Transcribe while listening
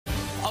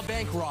A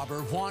bank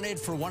robber wanted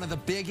for one of the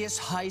biggest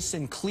heists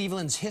in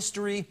Cleveland's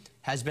history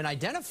has been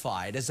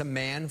identified as a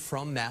man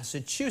from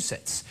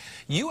Massachusetts.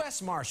 U.S.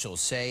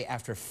 Marshals say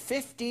after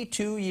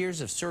 52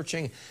 years of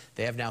searching,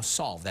 they have now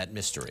solved that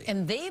mystery.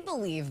 And they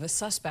believe the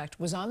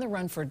suspect was on the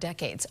run for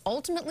decades,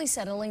 ultimately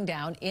settling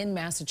down in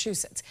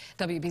Massachusetts.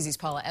 WBZ's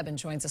Paula Eben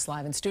joins us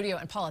live in studio.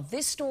 And Paula,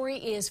 this story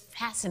is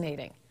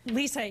fascinating.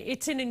 Lisa,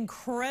 it's an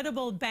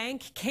incredible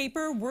bank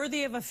caper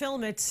worthy of a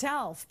film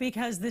itself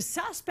because the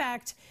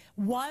suspect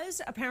was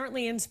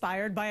apparently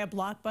inspired by a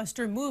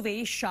blockbuster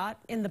movie shot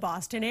in the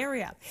Boston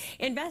area.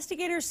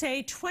 Investigators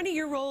say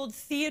 20-year-old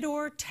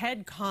Theodore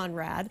Ted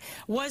Conrad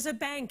was a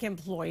bank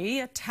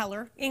employee, a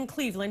teller in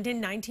Cleveland in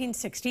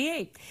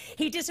 1968.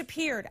 He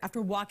disappeared after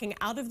walking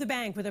out of the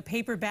bank with a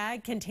paper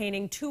bag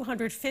containing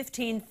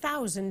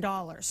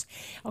 $215,000.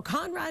 Well,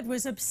 Conrad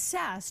was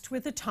obsessed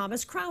with the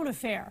Thomas Crown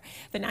affair,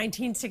 the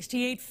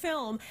 1968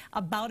 film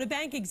about a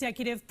bank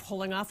executive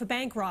pulling off a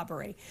bank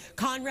robbery.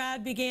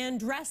 Conrad began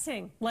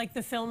dressing like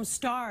the film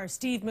star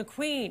Steve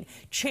McQueen,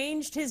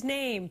 changed his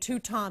name to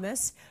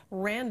Thomas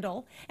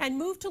Randall, and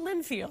moved to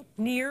Lynnfield,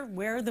 near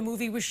where the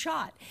movie was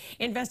shot.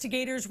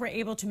 Investigators were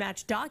able to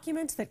match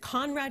documents that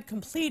Conrad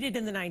completed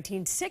in the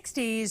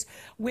 1960s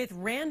with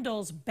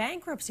Randall's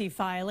bankruptcy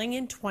filing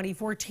in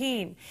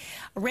 2014.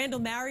 Randall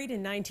married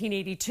in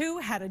 1982,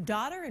 had a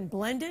daughter, and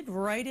blended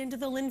right into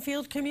the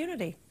Lynnfield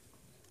community.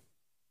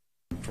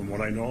 From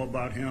what I know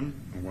about him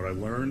and what I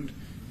learned,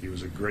 he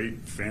was a great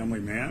family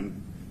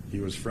man. He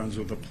was friends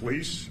with the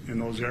police in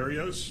those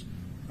areas,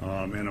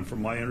 and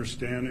from my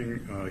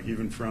understanding,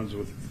 even friends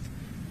with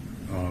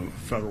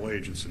federal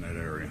agents in that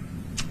area.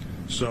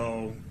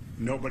 So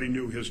nobody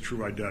knew his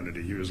true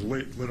identity. He was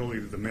literally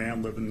the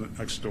man living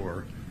next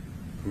door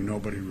who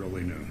nobody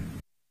really knew.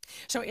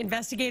 So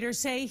investigators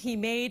say he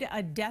made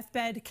a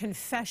deathbed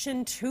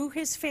confession to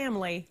his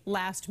family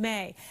last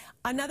May.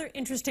 Another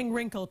interesting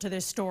wrinkle to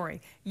this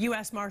story.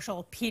 U.S.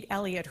 Marshal Pete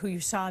Elliott, who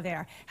you saw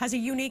there, has a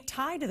unique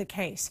tie to the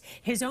case.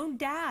 His own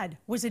dad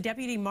was a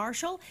deputy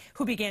marshal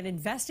who began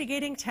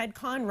investigating Ted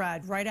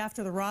Conrad right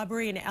after the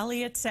robbery, and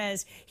Elliott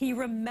says he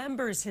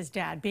remembers his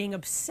dad being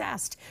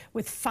obsessed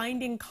with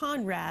finding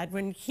Conrad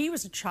when he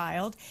was a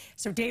child.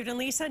 So David and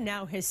Lisa,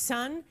 now his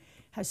son,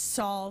 has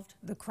solved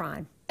the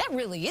crime. That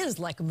really is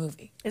like a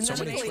movie. So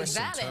many twists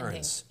and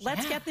turns.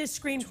 Let's get this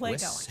screenplay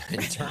Twists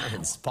going. and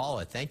turns.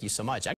 Paula, thank you so much.